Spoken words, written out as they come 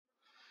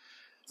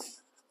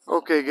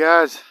Okay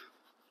guys,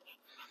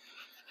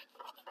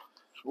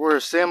 we're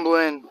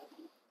assembling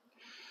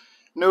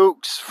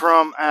nucs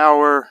from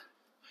our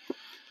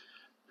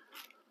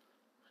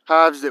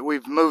hives that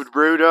we've moved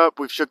brood up.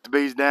 We've shook the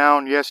bees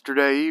down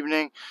yesterday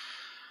evening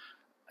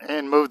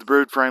and moved the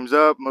brood frames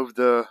up, moved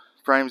the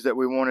frames that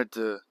we wanted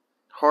to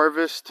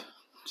harvest.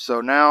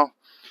 So now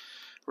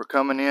we're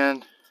coming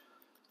in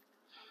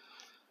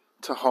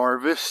to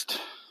harvest.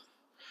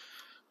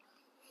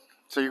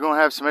 So you're going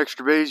to have some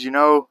extra bees. You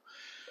know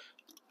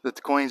that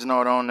the queen's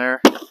not on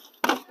there.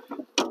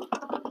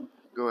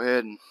 Go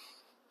ahead and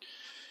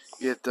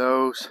get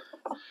those.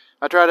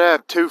 I try to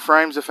have 2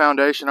 frames of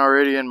foundation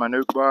already in my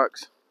nuc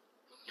box.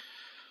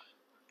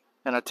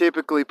 And I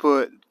typically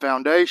put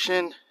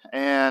foundation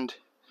and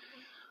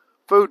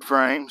food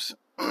frames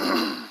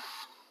on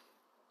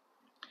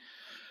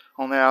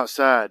the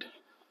outside.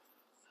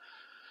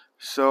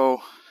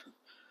 So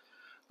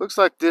looks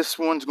like this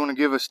one's going to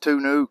give us 2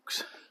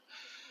 nucs.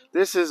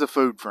 This is a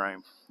food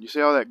frame. You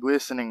see all that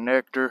glistening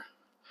nectar?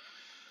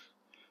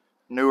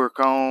 Newer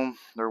comb.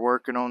 They're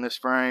working on this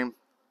frame.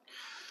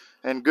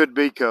 And good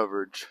bee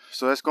coverage.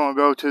 So that's going to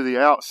go to the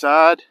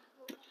outside.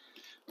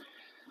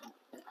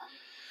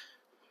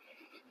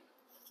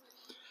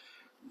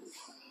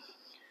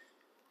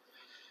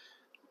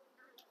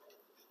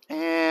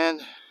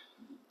 And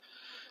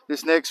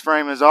this next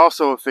frame is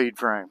also a feed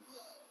frame.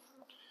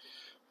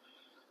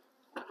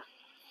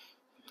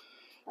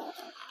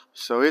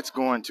 So it's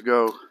going to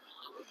go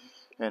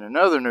in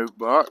another nuc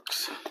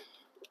box.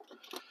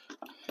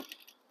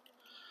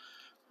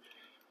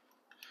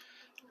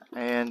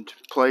 And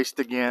placed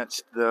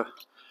against the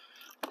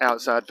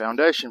outside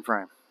foundation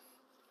frame.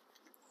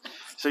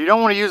 So you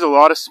don't want to use a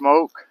lot of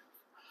smoke,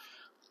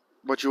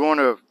 but you want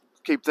to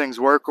keep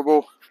things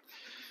workable.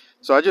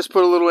 So I just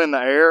put a little in the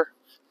air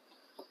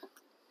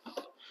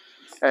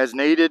as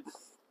needed.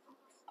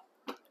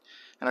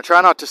 And I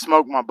try not to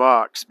smoke my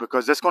box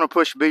because that's going to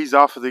push bees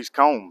off of these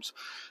combs.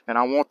 And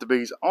I want the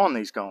bees on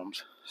these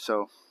combs.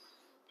 So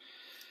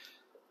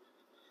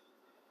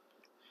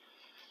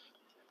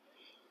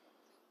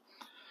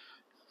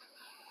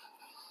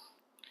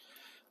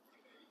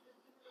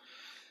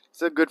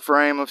it's a good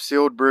frame of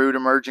sealed brood,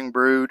 emerging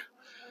brood.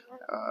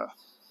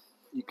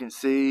 You can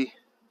see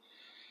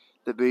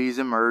the bees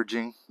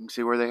emerging. You can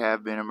see where they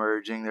have been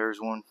emerging. There's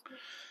one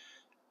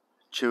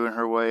chewing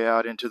her way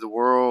out into the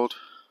world.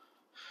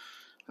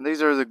 And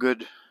these are the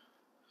good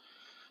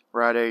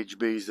right age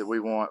bees that we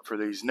want for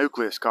these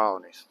nucleus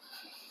colonies.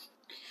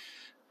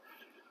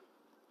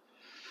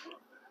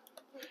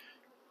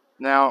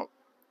 Now,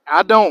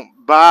 I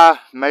don't buy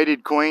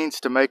mated queens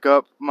to make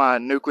up my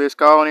nucleus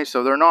colony,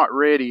 so they're not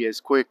ready as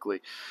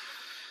quickly.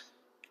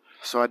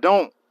 So I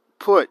don't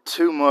put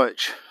too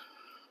much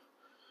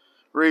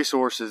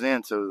resources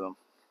into them.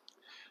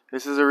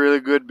 This is a really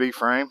good bee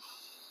frame.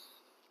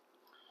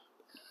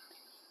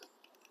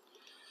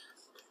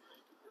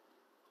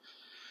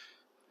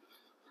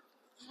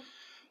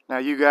 Now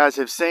you guys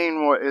have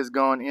seen what has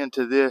gone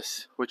into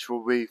this, which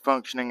will be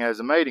functioning as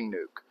a mating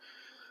nuc.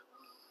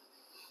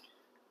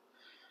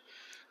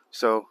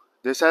 So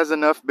this has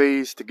enough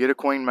bees to get a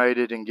queen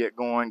mated and get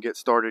going, get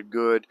started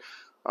good.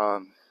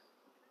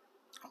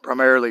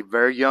 Primarily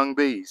very young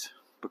bees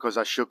because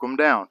I shook them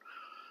down.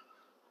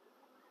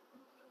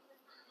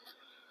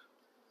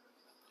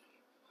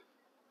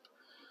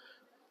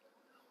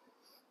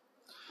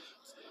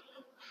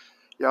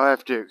 Y'all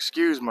have to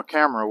excuse my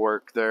camera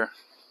work there.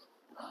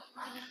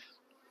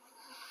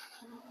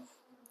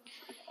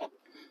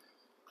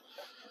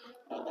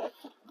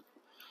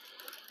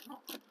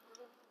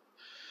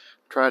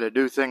 Try to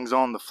do things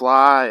on the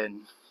fly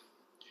and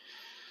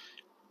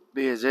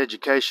be as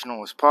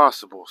educational as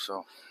possible.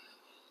 So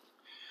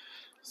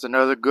it's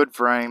another good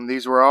frame.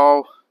 These were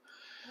all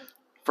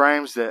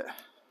frames that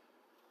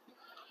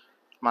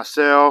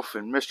myself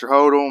and Mr.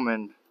 Hodem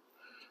and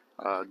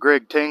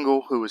Greg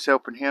Tingle, who was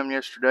helping him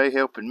yesterday,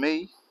 helping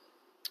me.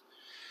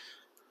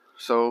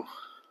 So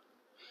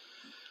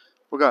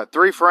we got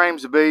 3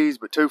 frames of bees,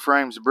 but 2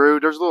 frames of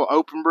brood. There's a little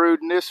open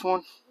brood in this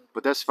one,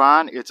 but that's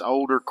fine. It's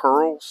older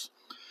curls,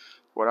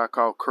 what I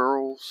call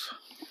curls.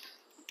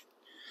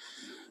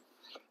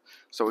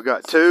 So we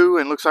got 2,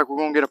 and looks like we're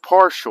going to get a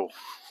partial.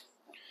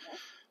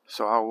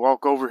 So I'll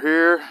walk over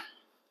here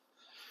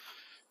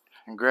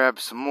and grab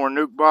some more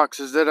nuc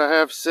boxes that I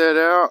have set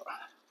out.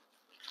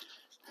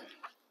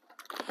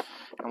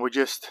 And we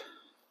just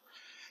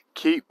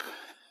keep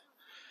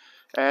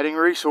adding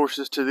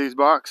resources to these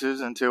boxes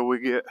until we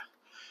get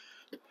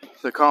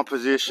the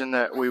composition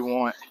that we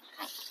want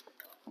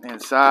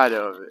inside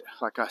of it.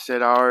 Like I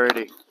said, I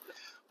already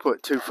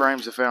put 2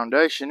 frames of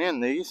foundation in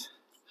these,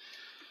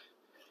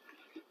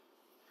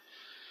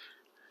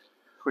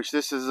 which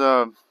this is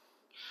got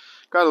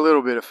a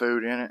little bit of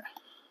food in it.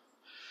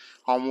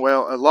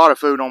 Well, a lot of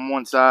food on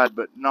one side,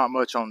 but not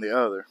much on the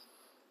other.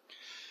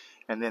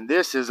 And then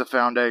this is a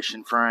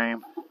foundation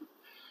frame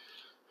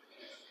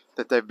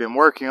that they've been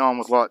working on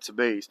with lots of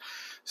bees.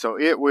 So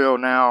it will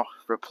now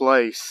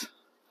replace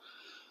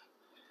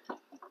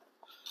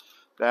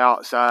the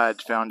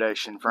outside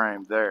foundation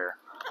frame there.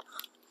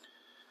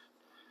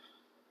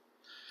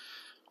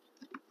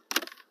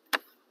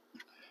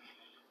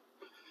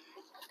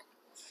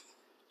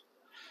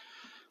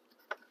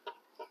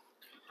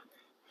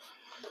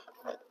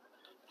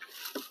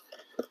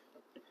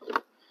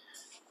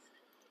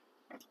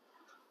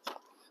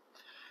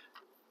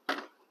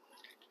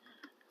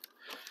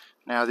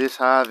 Now this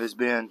hive has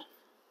been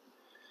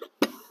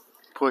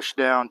pushed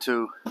down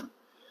to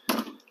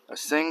a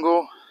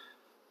single,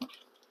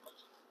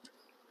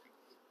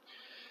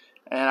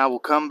 and I will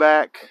come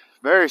back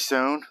very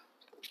soon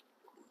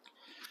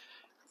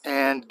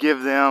and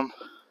give them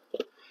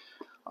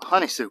a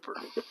honey super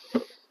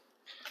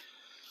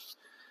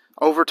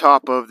over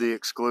top of the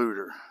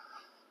excluder.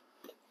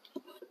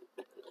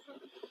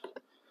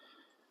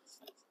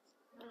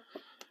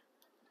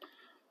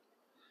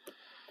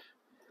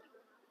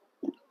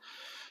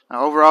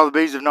 Now overall the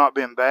bees have not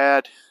been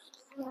bad.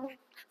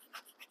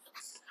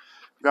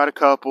 Got a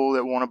couple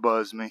that want to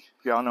buzz me.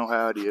 Y'all know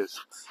how it is.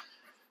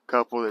 A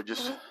couple that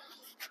just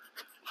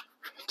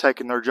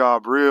taking their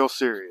job real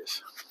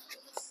serious.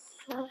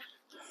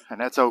 And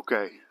that's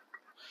okay.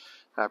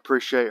 I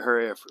appreciate her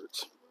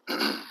efforts.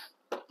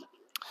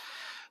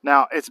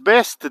 Now, it's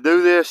best to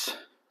do this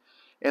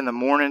in the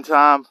morning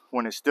time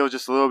when it's still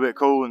just a little bit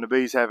cool and the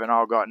bees haven't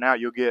all gotten out.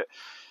 You'll get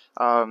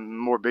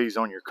more bees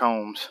on your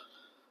combs.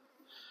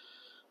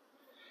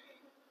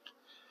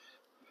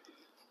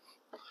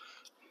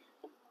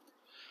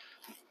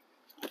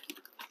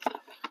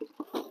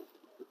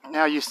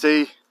 Now you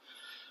see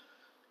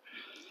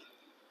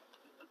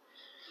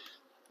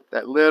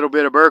that little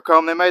bit of burr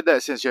comb. They made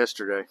that since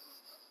yesterday.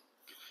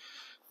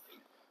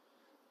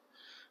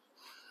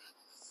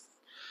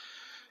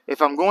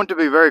 If I'm going to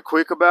be very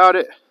quick about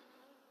it,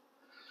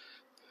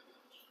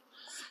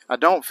 I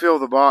don't fill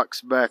the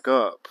box back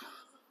up.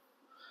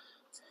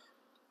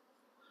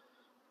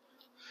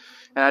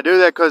 And I do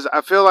that because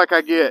I feel like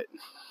I get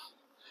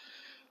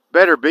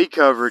better bee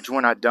coverage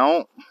when I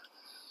don't.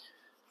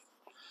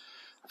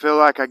 I feel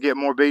like I get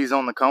more bees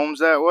on the combs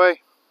that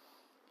way.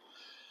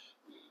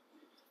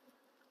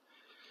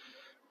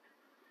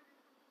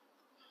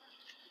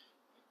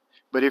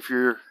 But if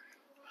you're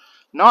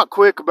not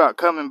quick about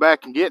coming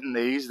back and getting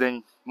these,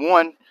 then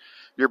one,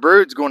 your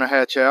brood's going to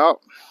hatch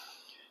out.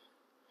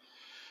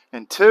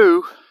 And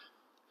two,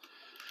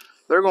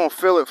 they're going to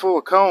fill it full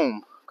of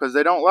comb because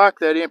they don't like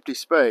that empty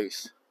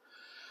space.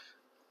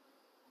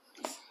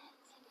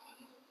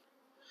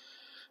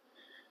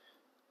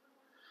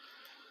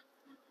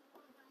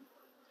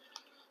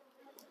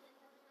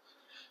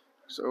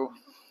 So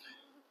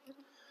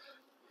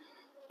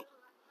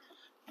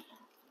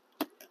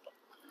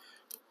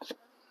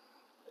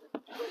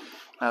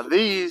now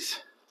these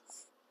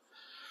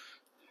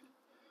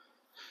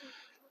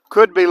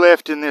could be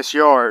left in this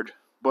yard,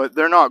 but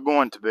they're not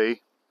going to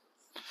be.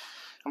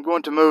 I'm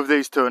going to move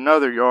these to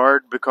another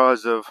yard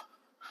because of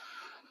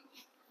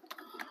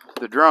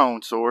the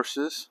drone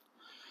sources.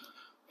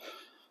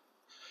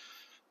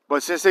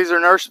 But since these are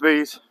nurse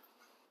bees,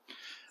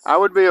 I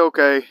would be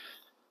okay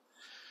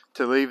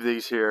to leave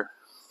these here.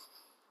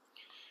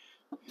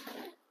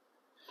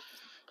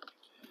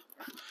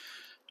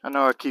 I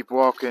know I keep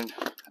walking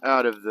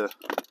out of the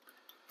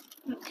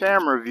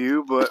camera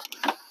view, but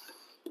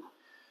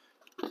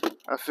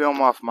I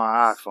film off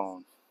my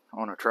iPhone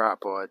on a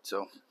tripod,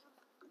 so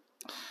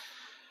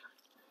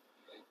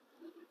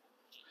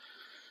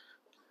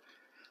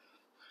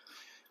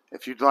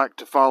if you'd like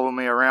to follow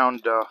me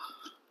around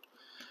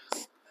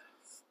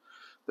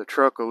the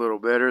truck a little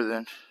better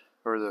than,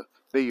 or the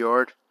bee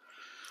yard,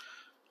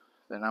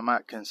 then I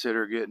might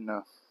consider getting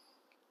a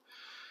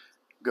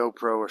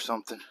GoPro or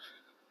something.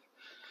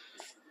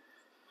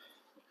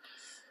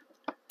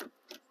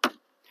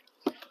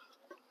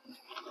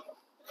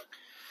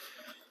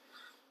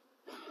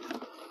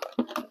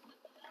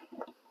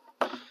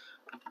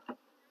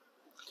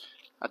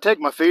 I take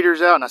my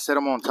feeders out and I set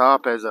them on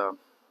top as a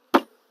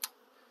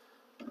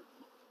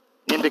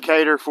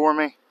indicator for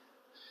me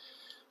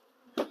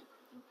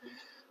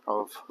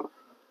of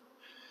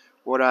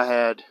what I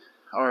had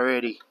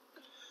already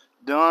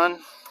done.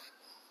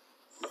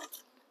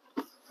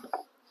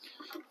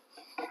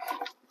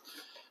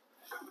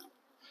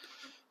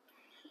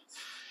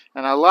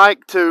 And I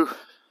like to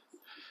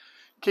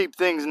keep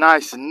things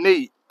nice and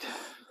neat.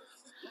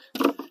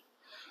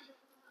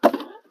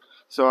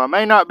 So I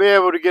may not be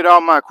able to get all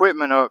my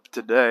equipment up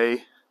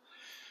today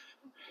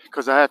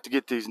because I have to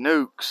get these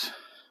nucs.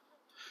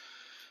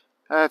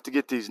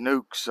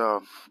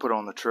 Put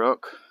on the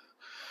truck.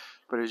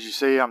 But as you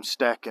see, I'm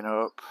stacking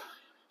up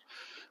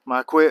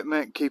my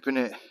equipment, keeping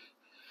it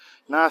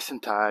nice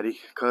and tidy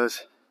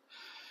because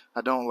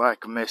I don't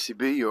like a messy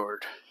bee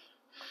yard.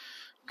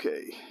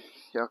 Okay,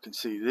 y'all can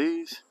see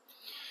these.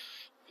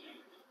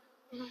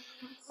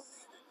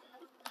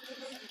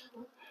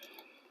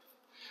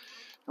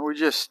 And we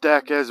just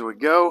stack as we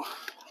go.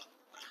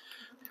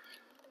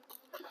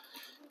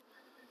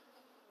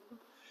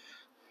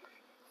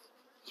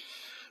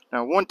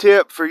 Now, one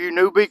tip for you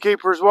new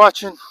beekeepers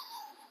watching: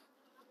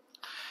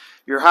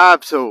 your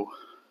hive tool.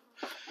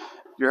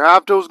 Your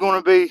hive tool is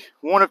going to be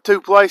one of two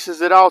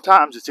places at all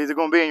times. It's either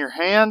going to be in your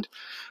hand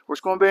or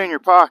it's going to be in your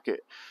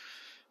pocket.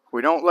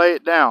 We don't lay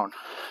it down.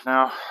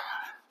 Now,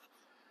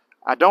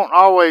 I don't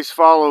always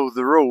follow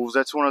the rules.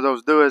 That's one of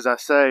those do as I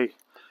say,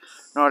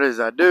 not as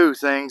I do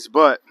things.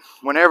 But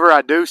whenever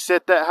I do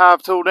set that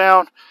hive tool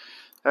down,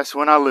 that's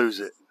when I lose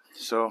it.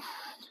 So,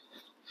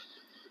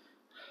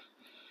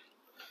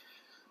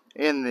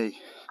 in the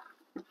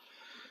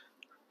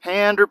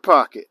hand or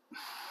pocket.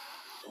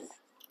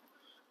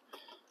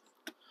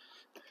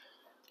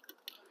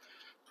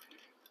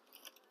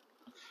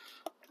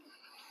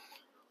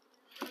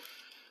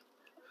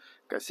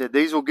 Like I said,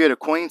 these will get a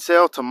queen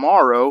cell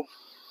tomorrow.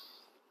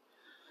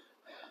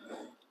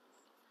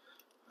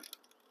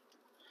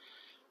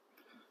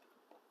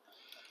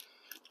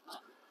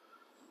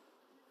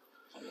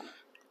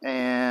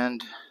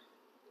 And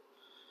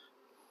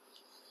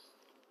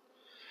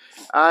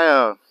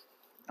I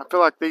feel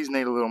like these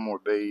need a little more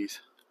bees.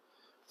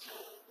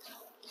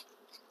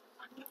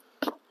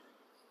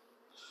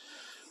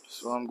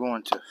 So I'm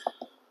going to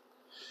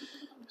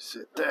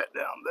set that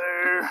down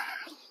there.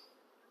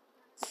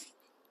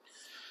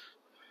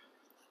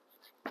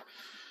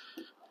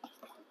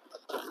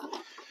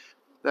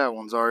 That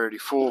one's already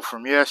full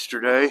from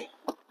yesterday.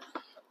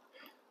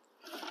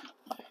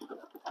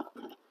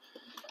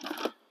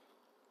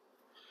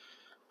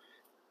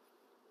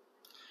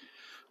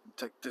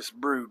 Take this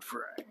brood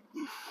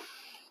frame.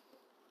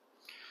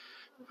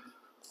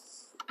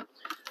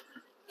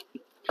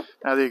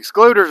 Now the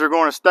excluders are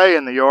going to stay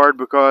in the yard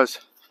because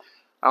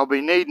I'll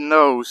be needing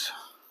those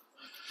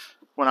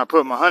when I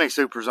put my honey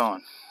supers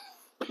on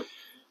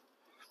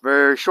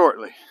very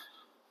shortly.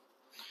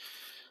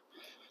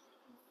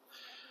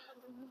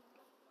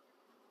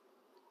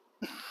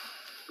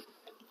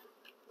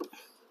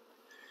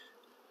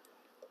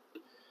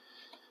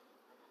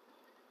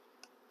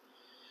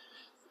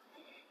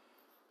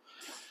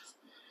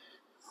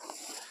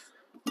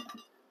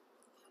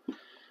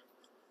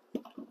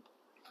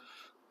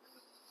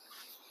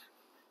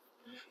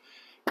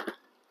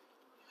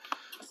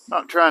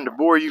 Not trying to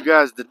bore you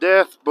guys to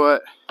death,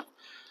 but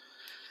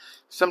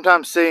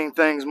sometimes seeing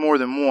things more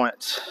than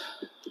once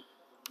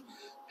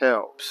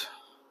helps.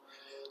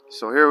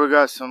 So here we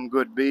got some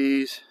good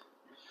bees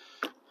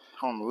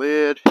on the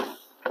lid.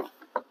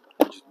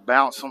 Just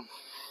bounce them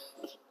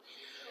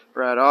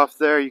right off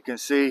there. You can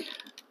see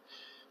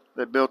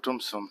they built them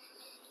some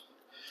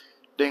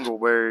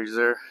dingleberries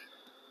there.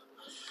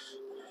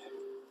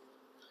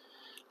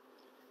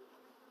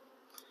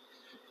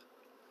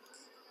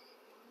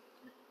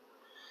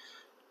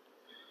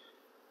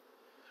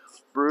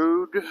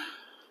 Brood.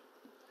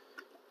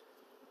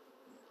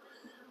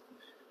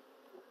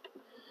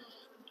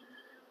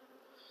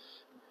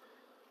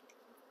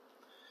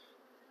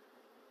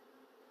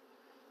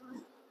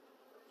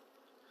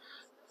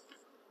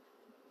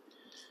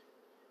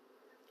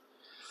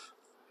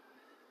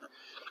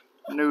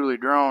 Newly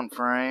drawn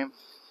frame.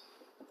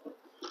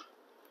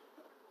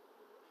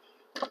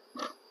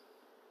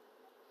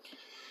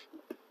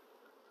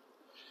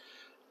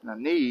 And I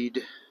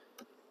need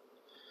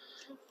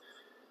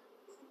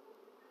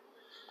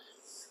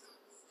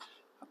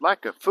I'd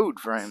like a food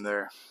frame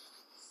there.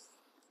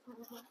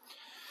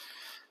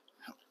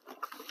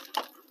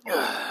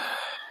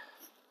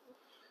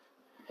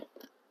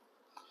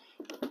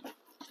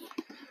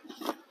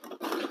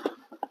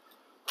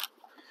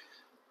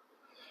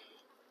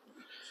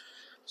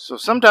 So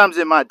sometimes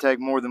it might take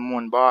more than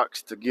one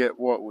box to get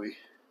what we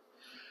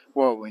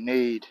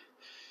need.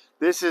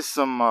 This is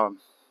some a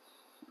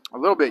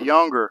little bit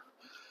younger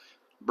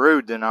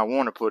brood than I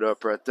want to put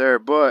up right there,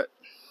 but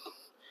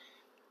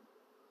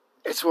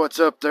it's what's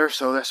up there,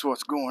 so that's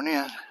what's going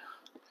in.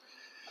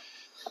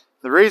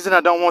 The reason I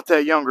don't want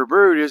that younger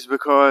brood is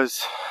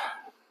because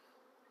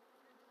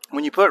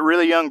when you put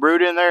really young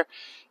brood in there,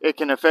 it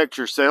can affect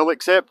your cell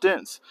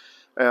acceptance.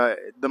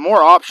 The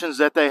more options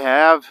that they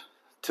have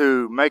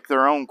to make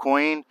their own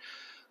queen,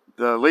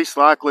 the least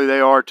likely they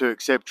are to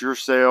accept your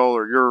cell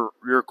or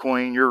your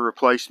queen, your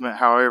replacement,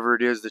 however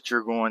it is that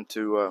you're going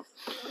to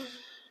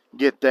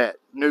get that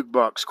nuke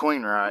box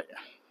queen right.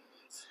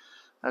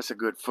 That's a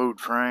good food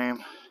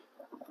frame.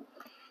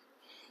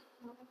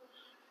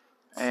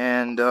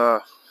 And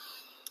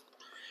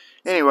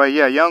anyway,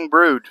 yeah, young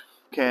brood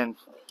can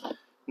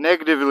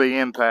negatively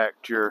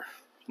impact your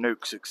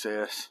nuke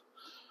success.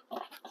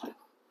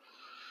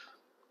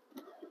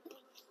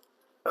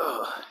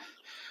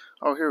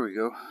 Oh, here we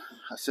go.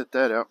 I set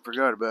that out,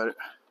 forgot about it.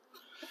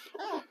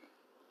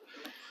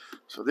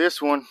 So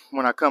this one,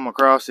 when I come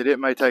across it, it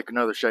may take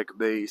another shake of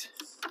bees.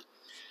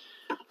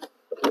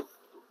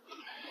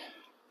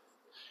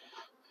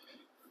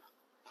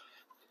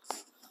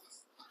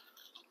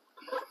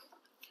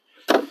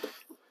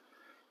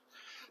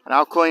 And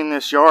I'll clean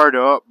this yard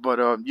up, but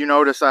you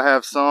notice I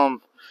have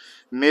some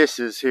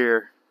misses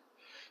here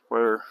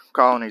where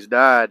colonies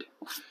died.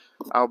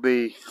 I'll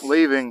be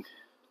leaving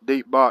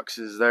deep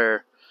boxes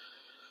there,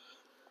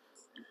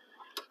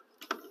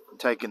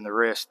 taking the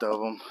rest of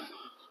them.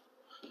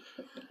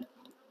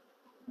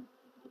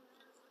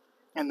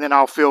 and then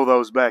I'll fill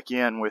those back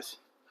in with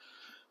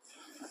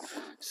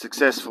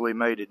successfully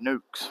mated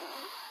nucs.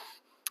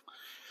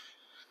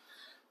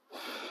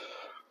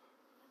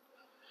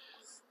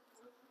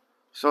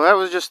 So that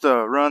was just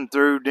a run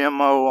through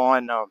demo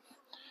on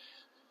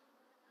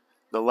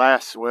the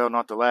last, well,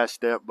 not the last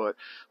step, but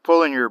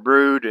pulling your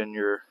brood and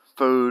your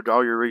food,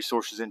 all your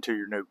resources into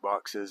your nuc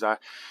boxes. I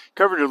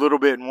covered it a little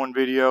bit in one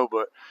video,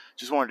 but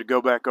just wanted to go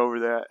back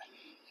over that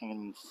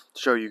and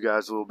show you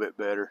guys a little bit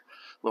better,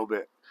 a little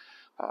bit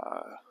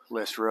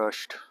less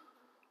rushed.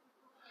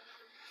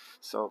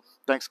 So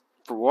thanks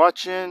for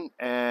watching,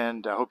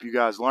 and I hope you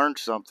guys learned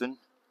something.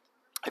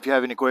 If you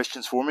have any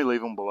questions for me,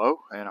 leave them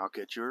below, and I'll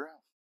catch you around.